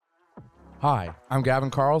Hi, I'm Gavin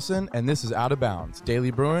Carlson, and this is Out of Bounds, Daily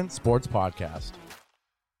Bruin Sports Podcast.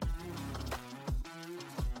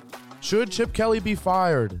 Should Chip Kelly be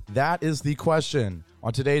fired? That is the question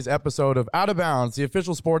on today's episode of Out of Bounds, the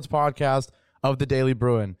official sports podcast of the Daily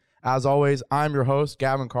Bruin. As always, I'm your host,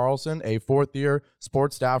 Gavin Carlson, a fourth-year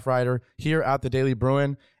sports staff writer here at the Daily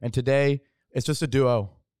Bruin, and today it's just a duo.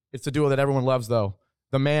 It's a duo that everyone loves, though.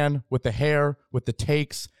 The man with the hair, with the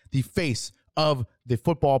takes, the face of the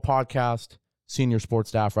football podcast, senior sports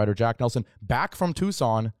staff writer Jack Nelson, back from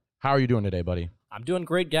Tucson. How are you doing today, buddy? I'm doing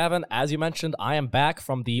great, Gavin. As you mentioned, I am back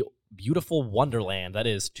from the beautiful wonderland that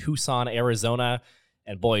is Tucson, Arizona.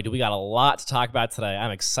 And boy, do we got a lot to talk about today.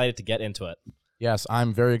 I'm excited to get into it. Yes,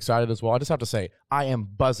 I'm very excited as well. I just have to say, I am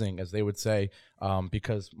buzzing, as they would say,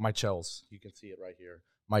 because my Chels, you can see it right here.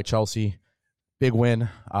 My Chelsea, big win.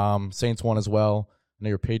 Saints won as well. I know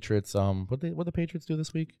your Patriots. What the Patriots do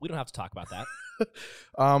this week? We don't have to talk about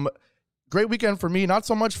that. Great weekend for me. Not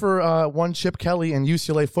so much for one Chip Kelly and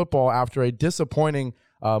UCLA football after a disappointing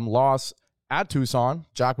loss at Tucson.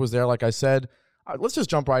 Jack was there, like I said. Let's just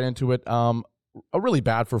jump right into it. A really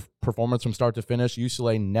bad performance from start to finish.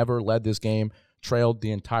 UCLA never led this game, trailed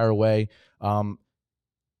the entire way.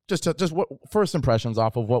 Just what first impressions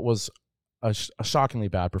off of what was a shockingly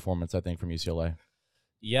bad performance, I think, from UCLA.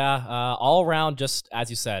 Yeah, all around, just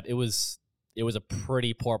as you said, it was a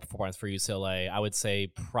pretty poor performance for UCLA. I would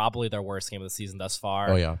say probably their worst game of the season thus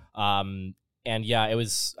far. Oh, yeah. And yeah, it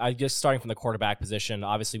was, I guess, starting from the quarterback position.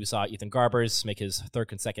 Obviously, we saw Ethan Garbers make his third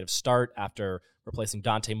consecutive start after replacing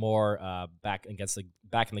Dante Moore back in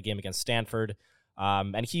the game against Stanford.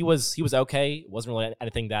 And he was okay. It wasn't really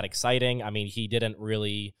anything that exciting. I mean, he didn't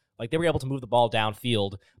really, they were able to move the ball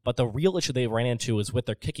downfield, but the real issue they ran into was with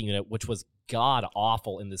their kicking unit, which was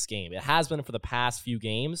god-awful in this game. It has been for the past few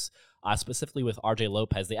games, specifically with RJ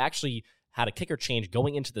Lopez. They actually had a kicker change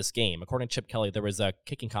going into this game. According to Chip Kelly, there was a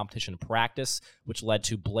kicking competition practice, which led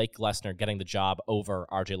to Blake Lesnar getting the job over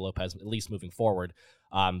RJ Lopez, at least moving forward.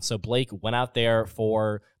 So Blake went out there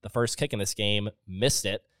for the first kick in this game, missed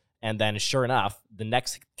it, and then sure enough, the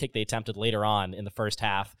next kick they attempted later on in the first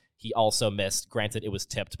half, he also missed. Granted, it was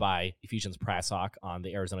tipped by Ephesians Prasok on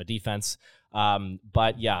the Arizona defense.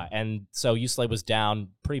 But yeah, and so UCLA was down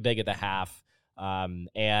pretty big at the half.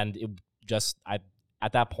 And it just,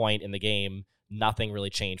 at that point in the game, nothing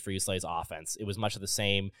really changed for UCLA's offense. It was much of the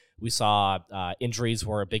same. We saw injuries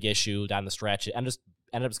were a big issue down the stretch, and just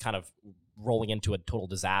ended up kind of rolling into a total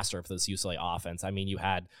disaster for this UCLA offense. I mean, you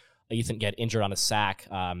had Ethan get injured on a sack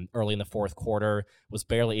early in the fourth quarter, was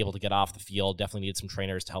barely able to get off the field, definitely needed some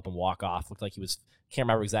trainers to help him walk off. Looked like he was, can't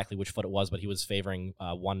remember exactly which foot it was, but he was favoring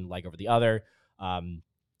one leg over the other.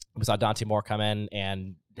 We saw Dante Moore come in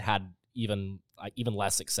and had even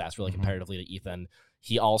less success, really, comparatively to Ethan.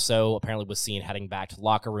 He also apparently was seen heading back to the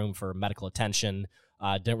locker room for medical attention.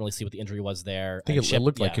 Didn't really see what the injury was there. I think it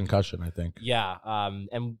looked like concussion, I think. Yeah,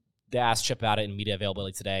 and they asked Chip about it in media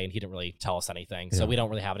availability today, and he didn't really tell us anything. Yeah. So we don't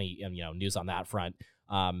really have any news on that front.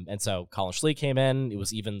 And so Colin Schlee came in. It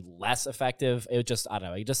was even less effective. It just, I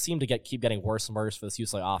don't know. It just seemed to keep getting worse and worse for this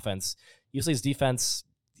UCLA offense. UCLA's defense,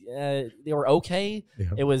 they were okay. Yeah.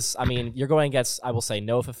 It was, I mean, you're going against, I will say,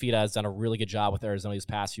 Noah Fafita has done a really good job with Arizona these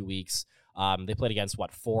past few weeks. They played against,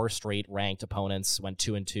 4 straight ranked opponents, went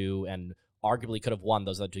 2-2, and arguably could have won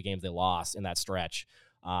those other 2 games they lost in that stretch.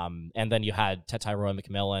 And then you had Tetairoa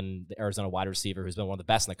McMillan, the Arizona wide receiver, who's been one of the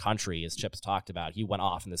best in the country, as Chip's talked about. He went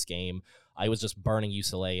off in this game. He was just burning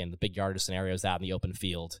UCLA in the big yardage scenarios out in the open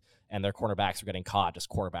field, and their cornerbacks were getting caught just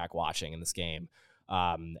quarterback watching in this game.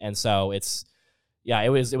 And so it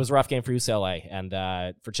was a rough game for UCLA,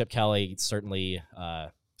 and for Chip Kelly, it's certainly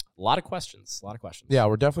a lot of questions. Yeah,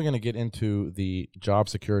 we're definitely going to get into the job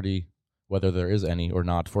security, whether there is any or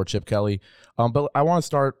not, for Chip Kelly. But I want to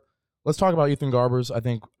start. Let's talk about Ethan Garbers, I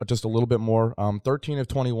think, just a little bit more. 13 of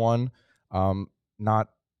 21, not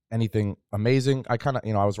anything amazing. I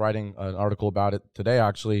was writing an article about it today,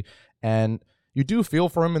 actually, and you do feel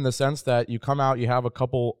for him in the sense that you come out, you have a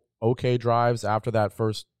couple okay drives after that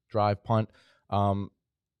first drive punt, and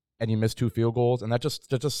you miss 2 field goals, and that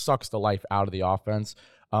just sucks the life out of the offense.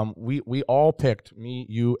 We all picked, me,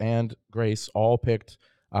 you, and Grace, all picked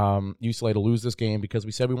UCLA to lose this game because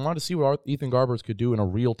we said we wanted to see what Ethan Garbers could do in a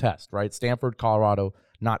real test, right? Stanford, Colorado,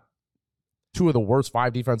 not 2 of the worst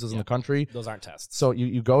 5 defenses in the country. Those aren't tests. So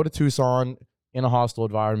you go to Tucson in a hostile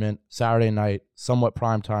environment, Saturday night, somewhat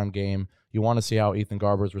primetime game. You want to see how Ethan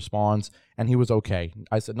Garbers responds, and he was okay.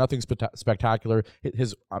 I said nothing spectacular.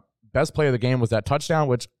 His best play of the game was that touchdown,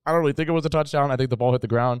 which I don't really think it was a touchdown. I think the ball hit the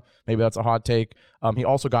ground. Maybe that's a hot take. He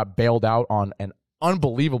also got bailed out on an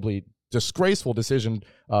unbelievably disgraceful decision,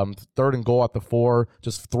 3rd and goal at the 4,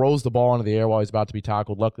 just throws the ball into the air while he's about to be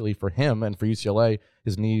tackled. Luckily for him and for UCLA,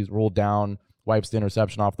 his knees rolled down, wipes the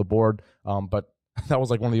interception off the board. But that was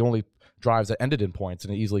like one of the only drives that ended in points,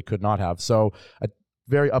 and it easily could not have. So a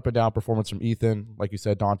very up and down performance from Ethan. Like you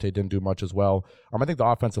said, Dante didn't do much as well. I think the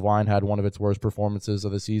offensive line had one of its worst performances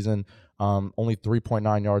of the season. Only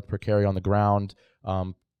 3.9 yards per carry on the ground.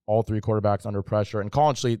 All 3 quarterbacks under pressure. And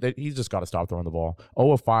Collins Schlee, he's just got to stop throwing the ball.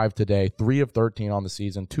 0 of 5 today, 3 of 13 on the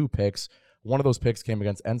season, 2 picks. One of those picks came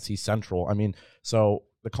against NC Central. So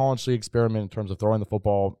the Collins Schlee experiment in terms of throwing the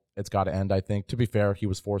football, it's got to end, I think. To be fair, he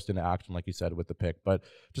was forced into action, like you said, with the pick. But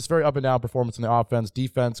just very up and down performance in the offense.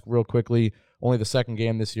 Defense, real quickly, only the second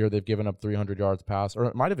game this year they've given up 300 yards pass, or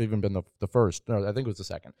it might have even been the first. No, I think it was the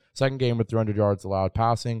second. Second game with 300 yards allowed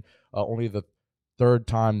passing. Only the 3rd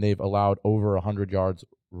time they've allowed over 100 yards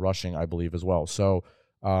rushing, I believe, as well. So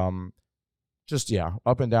up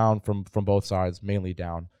and down from both sides, mainly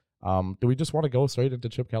down. Do we just want to go straight into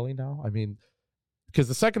Chip Kelly now? Because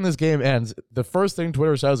the second this game ends, the first thing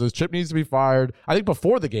Twitter says is Chip needs to be fired. I think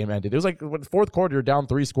before the game ended, it was like the 4th quarter, you're down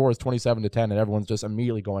 3 scores, 27-10, and everyone's just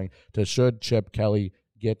immediately going to, should Chip Kelly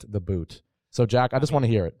get the boot? So, Jack, I just want to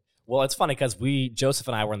hear it. Well, it's funny because Joseph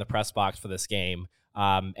and I were in the press box for this game,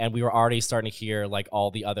 and we were already starting to hear like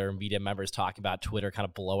all the other media members talking about Twitter kind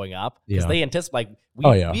of blowing up because they anticipate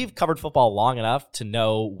we've covered football long enough to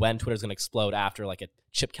know when Twitter's going to explode after like a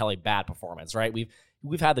Chip Kelly bad performance, right?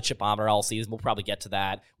 We've had the Chipometer all season. We'll probably get to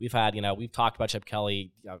that. We've talked about Chip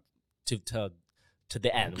Kelly to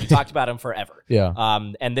the end. We talked about him forever. Yeah.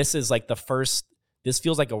 And this is like this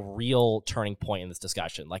feels like a real turning point in this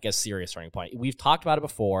discussion, like a serious turning point. We've talked about it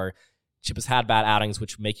before. Chip has had bad outings,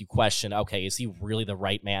 which make you question, okay, is he really the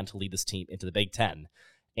right man to lead this team into the Big Ten?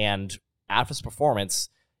 And after his performance,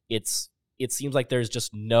 it seems like there's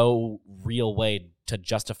just no real way to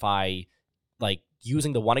justify like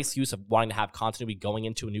using the one excuse of wanting to have continuity going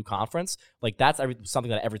into a new conference. Like that's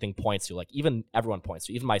something that everything points to, like even everyone points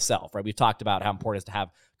to, even myself, right? We've talked about how important it is to have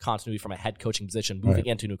continuity from a head coaching position moving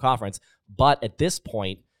into a new conference. But at this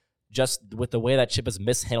point, just with the way that Chip has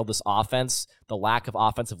mishandled this offense, the lack of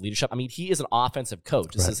offensive leadership. He is an offensive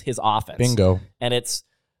coach. This is his offense. Bingo. And it's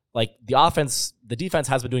like the defense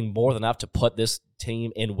has been doing more than enough to put this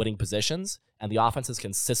team in winning positions, and the offense is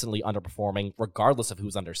consistently underperforming regardless of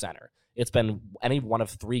who's under center. It's been any one of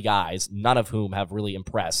 3 guys, none of whom have really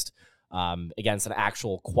impressed against an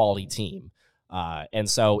actual quality team. And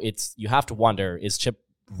so you have to wonder, is Chip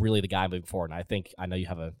really the guy moving forward? And I know you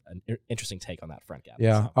have an interesting take on that front, Gavin.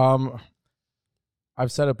 Yeah.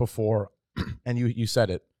 I've said it before, and you said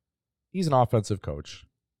it. He's an offensive coach.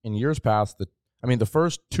 In years past, the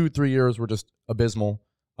first 2-3 years were just abysmal.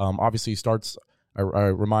 Obviously, he starts, I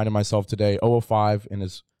reminded myself today, 0-5 in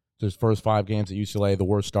his first 5 games at UCLA, the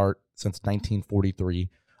worst start since 1943.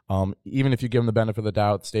 Even if you give him the benefit of the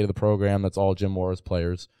doubt, state of the program, that's all Jim Mora's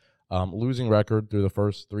players. Losing record through the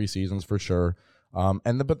first 3 seasons for sure.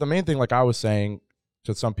 But the main thing, like I was saying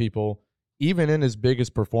to some people, even in his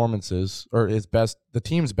biggest performances or the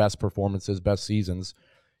team's best performances, best seasons,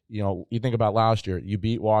 you think about last year, you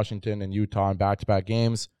beat Washington and Utah in back-to-back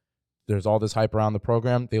games. There's all this hype around the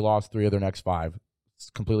program. They lost 3 of their next 5.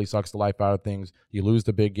 It completely sucks the life out of things. You lose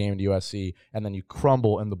the big game to USC, and then you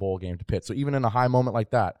crumble in the bowl game to Pitt. So even in a high moment like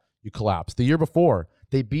that, you collapse. The year before,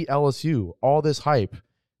 they beat LSU. All this hype.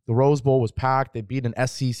 The Rose Bowl was packed. They beat an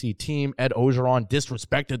SEC team. Ed Ogeron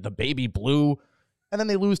disrespected the baby blue. And then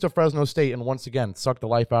they lose to Fresno State and once again suck the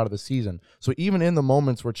life out of the season. So even in the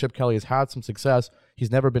moments where Chip Kelly has had some success,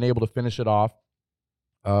 he's never been able to finish it off.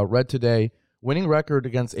 Read today, winning record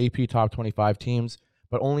against AP top 25 teams,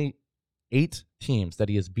 but only 8 teams that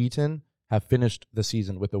he has beaten have finished the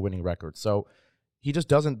season with a winning record. So he just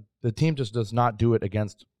doesn't, the team just does not do it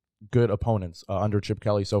against good opponents under Chip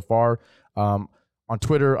Kelly so far. On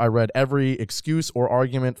Twitter, I read every excuse or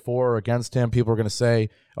argument for or against him. People are going to say,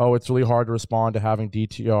 oh, it's really hard to respond to having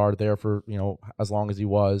DTR there for, as long as he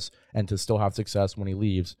was and to still have success when he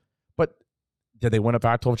leaves. But did they win a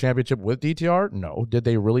Pac-12 championship with DTR? No. Did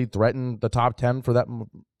they really threaten the top 10 for that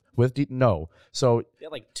with No. So they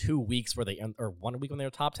had like 2 weeks where or 1 week when they were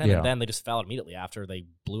top 10, and then they just fell out immediately after they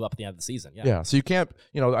blew up at the end of the season. Yeah. So you can't,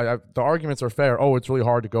 the arguments are fair. Oh, it's really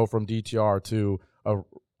hard to go from DTR to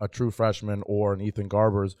a true freshman or an Ethan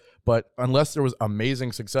Garbers, but unless there was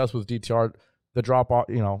amazing success with DTR, the drop off,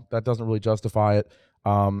 that doesn't really justify it.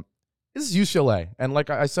 This is UCLA, and like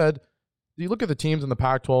I said, you look at the teams in the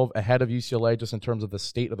Pac-12 ahead of UCLA, just in terms of the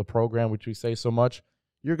state of the program, which we say so much.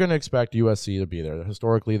 You're going to expect USC to be there.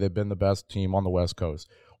 Historically, they've been the best team on the West Coast.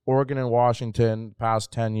 Oregon and Washington,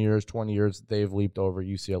 past 10 years, 20 years, they've leaped over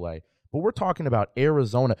UCLA. But we're talking about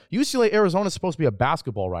Arizona. UCLA-Arizona is supposed to be a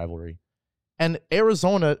basketball rivalry. And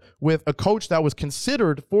Arizona, with a coach that was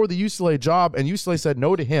considered for the UCLA job, and UCLA said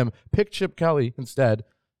no to him, pick Chip Kelly instead.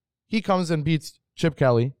 He comes and beats Chip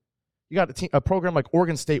Kelly. You got a program like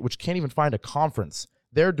Oregon State, which can't even find a conference.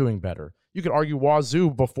 They're doing better. You could argue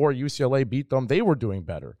Wazoo, before UCLA beat them, they were doing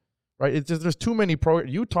better. Right? It's just, there's too many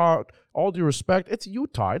Utah, all due respect, it's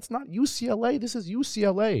Utah. It's not UCLA. This is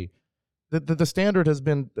UCLA. The standard has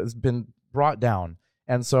been brought down.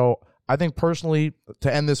 And so I think personally,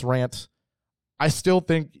 to end this rant, I still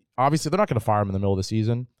think, obviously, they're not going to fire him in the middle of the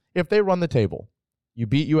season. If they run the table, you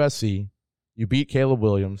beat USC, you beat Caleb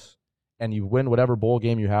Williams, and you win whatever bowl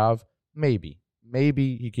game you have, maybe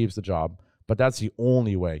he keeps the job. But that's the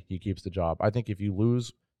only way he keeps the job. I think if you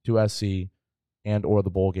lose to SC and or the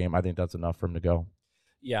bowl game, I think that's enough for him to go.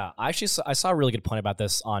 Yeah, I saw a really good point about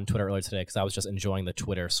this on Twitter earlier today because I was just enjoying the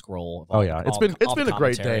Twitter scroll. It's been a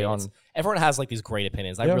great day. Everyone has like these great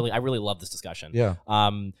opinions. I really love this discussion. Yeah.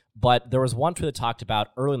 But there was one tweet that talked about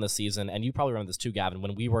early in the season, and you probably remember this too, Gavin,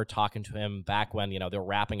 when we were talking to him back when they were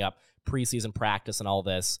wrapping up preseason practice and all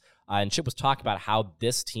this, and Chip was talking about how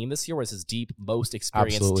this team this year was his deep, most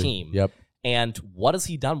experienced team. Yep. And what has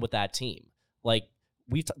he done with that team? Like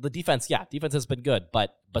the defense, defense has been good,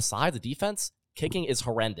 but besides the defense, kicking is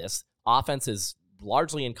horrendous. Offense is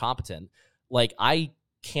largely incompetent. Like, I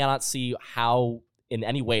cannot see how in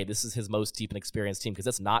any way this is his most deep and experienced team because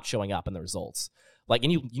it's not showing up in the results. Like,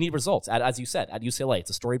 and you need results. As you said, at UCLA, it's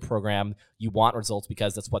a storied program. You want results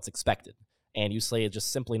because that's what's expected. And UCLA has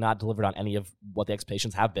just simply not delivered on any of what the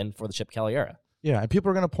expectations have been for the Chip Kelly era. Yeah, and people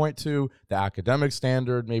are going to point to the academic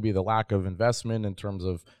standard, maybe the lack of investment in terms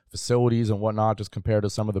of facilities and whatnot, just compared to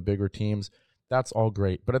some of the bigger teams. That's all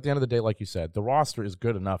great. But at the end of the day, like you said, the roster is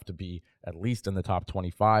good enough to be at least in the top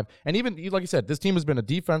 25. And even, like you said, this team has been a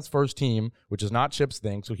defense-first team, which is not Chip's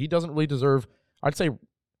thing, so he doesn't really deserve, I'd say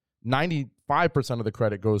 95% of the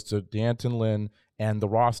credit goes to D'Anton Lynn and the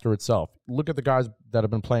roster itself. Look at the guys that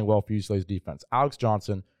have been playing well for UCLA's defense. Alex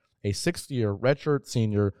Johnson, a sixth-year redshirt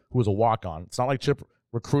senior who was a walk-on. It's not like Chip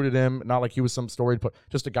recruited him, not like he was some storied,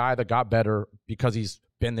 just a guy that got better because he's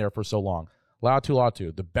been there for so long.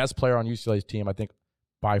 Latu, the best player on UCLA's team, I think,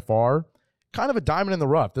 by far. Kind of a diamond in the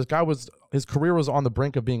rough. This guy his career was on the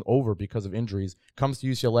brink of being over because of injuries. Comes to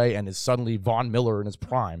UCLA and is suddenly Von Miller in his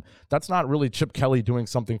prime. That's not really Chip Kelly doing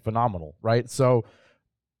something phenomenal, right? So,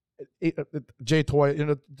 Jay Toy,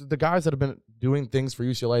 the guys that have been doing things for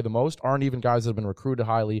UCLA the most aren't even guys that have been recruited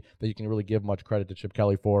highly that you can really give much credit to Chip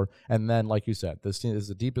Kelly for. And then, like you said, this team is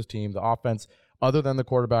the deepest team. The offense, other than the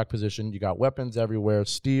quarterback position, you got weapons everywhere.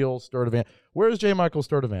 Steele, Sturdivant. Where's J. Michael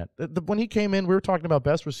Sturdivant? When he came in, we were talking about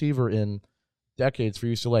best receiver in decades for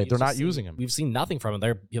UCLA. They're not using him. We've seen nothing from him.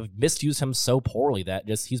 They've misused him so poorly that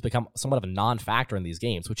he's become somewhat of a non-factor in these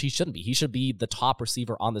games, which he shouldn't be. He should be the top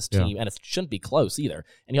receiver on this team, and it shouldn't be close either.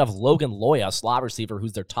 And you have Logan Loya, slot receiver,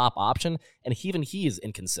 who's their top option, and even he is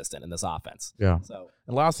inconsistent in this offense. Yeah.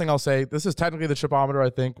 And last thing I'll say, this is technically the Chipometer, I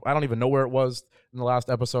think. I don't even know where it was in the last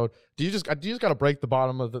episode. Do you just got to break the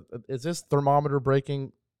bottom of the? Is this thermometer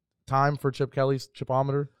breaking time for Chip Kelly's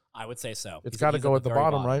Chipometer? I would say so. It's got to go at the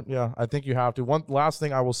bottom, right? Yeah, I think you have to. One last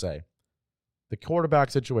thing I will say. The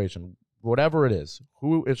quarterback situation, whatever it is,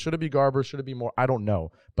 should it be Garber, should it be Moore? I don't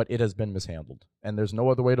know, but it has been mishandled, and there's no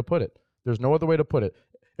other way to put it.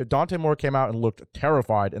 If Dante Moore came out and looked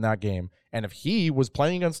terrified in that game, and if he was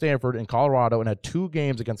playing against Stanford in Colorado and had 2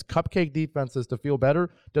 games against cupcake defenses to feel better,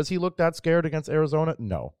 does he look that scared against Arizona?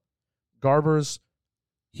 No.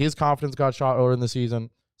 His confidence got shot earlier in the season.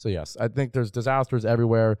 So, yes, I think there's disasters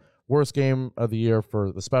everywhere. Worst game of the year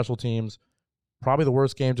for the special teams. Probably the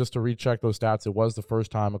worst game, just to recheck those stats. It was the first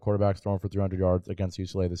time a quarterback's thrown for 300 yards against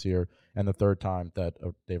UCLA this year, and the third time that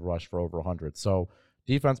they've rushed for over 100. So,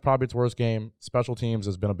 defense, probably its worst game. Special teams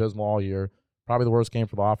has been abysmal all year. Probably the worst game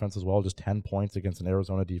for the offense as well, just 10 points against an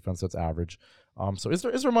Arizona defense that's average. So, is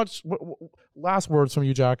there much last words from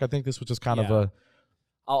you, Jack? I think this was just kind of a...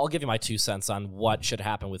 I'll give you my 2 cents on what should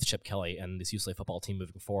happen with Chip Kelly and this UCLA football team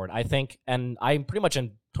moving forward. I think, and I'm pretty much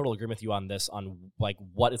in total agreement with you on this, on like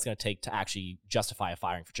what it's going to take to actually justify a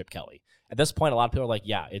firing for Chip Kelly. At this point, a lot of people are like,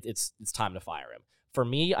 it's time to fire him. For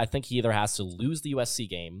me, I think he either has to lose the USC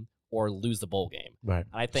game or lose the bowl game. Right.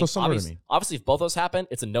 And I think obviously if both those happen,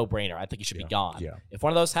 it's a no-brainer. I think he should be gone. Yeah. If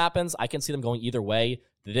one of those happens, I can see them going either way.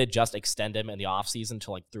 They did just extend him in the offseason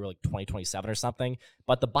to through 2027 or something.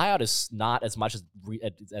 But the buyout is not as much as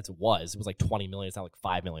it was. It was like $20 million. It's not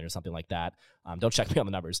like $5 million or something like that. Don't check me on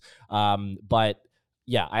the numbers. But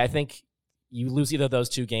yeah, I think you lose either of those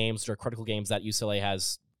 2 games or critical games that UCLA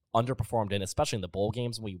has underperformed in, especially in the bowl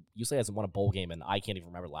games. UCLA hasn't won a bowl game, and I can't even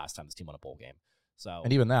remember the last time this team won a bowl game. So,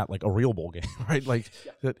 and even that, like a real bowl game, right? Like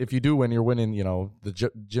if you do win, you're winning,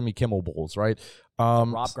 the Jimmy Kimmel Bowls, right?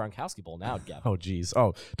 Rob Gronkowski Bowl now, Gavin. Oh, geez.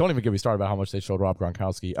 Oh, don't even get me started about how much they showed Rob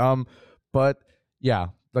Gronkowski. But yeah,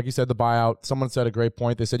 like you said, the buyout. Someone said a great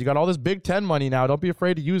point. They said you got all this Big Ten money now. Don't be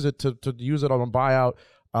afraid to use it to use it on a buyout.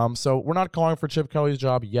 So we're not calling for Chip Kelly's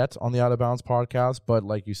job yet on the Out of Bounds podcast, but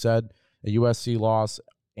like you said, a USC loss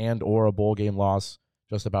and or a bowl game loss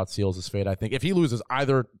just about seals his fate. I think if he loses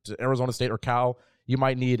either to Arizona State or Cal, you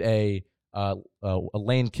might need a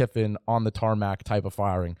Lane Kiffin on the tarmac type of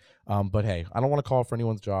firing. But hey, I don't want to call for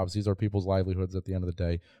anyone's jobs. These are people's livelihoods at the end of the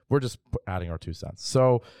day. We're just adding our 2 cents.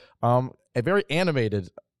 So a very animated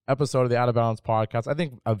episode of the Out of Bounds podcast. I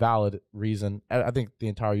think a valid reason. I think the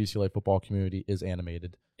entire UCLA football community is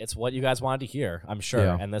animated. It's what you guys wanted to hear, I'm sure.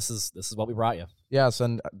 Yeah. And this is what we brought you. Yes,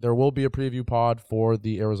 and there will be a preview pod for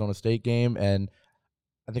the Arizona State game, and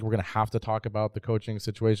I think we're going to have to talk about the coaching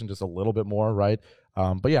situation just a little bit more, right?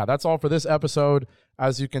 But yeah, that's all for this episode.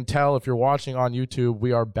 As you can tell, if you're watching on YouTube,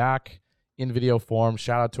 we are back in video form.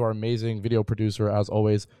 Shout out to our amazing video producer, as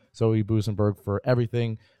always, Zoe Busenberg, for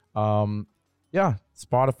everything. Yeah,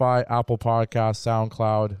 Spotify, Apple Podcasts,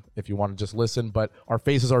 SoundCloud, if you want to just listen. But our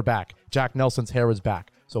faces are back. Jack Nelson's hair is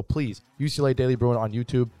back. So please, UCLA Daily Bruin on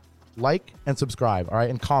YouTube, like and subscribe, all right?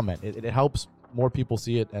 And comment. It helps more people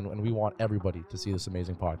see it, and we want everybody to see this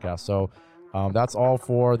amazing podcast. So that's all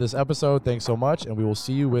for this episode. Thanks so much, and we will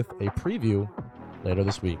see you with a preview later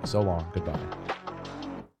this week. So long. Goodbye.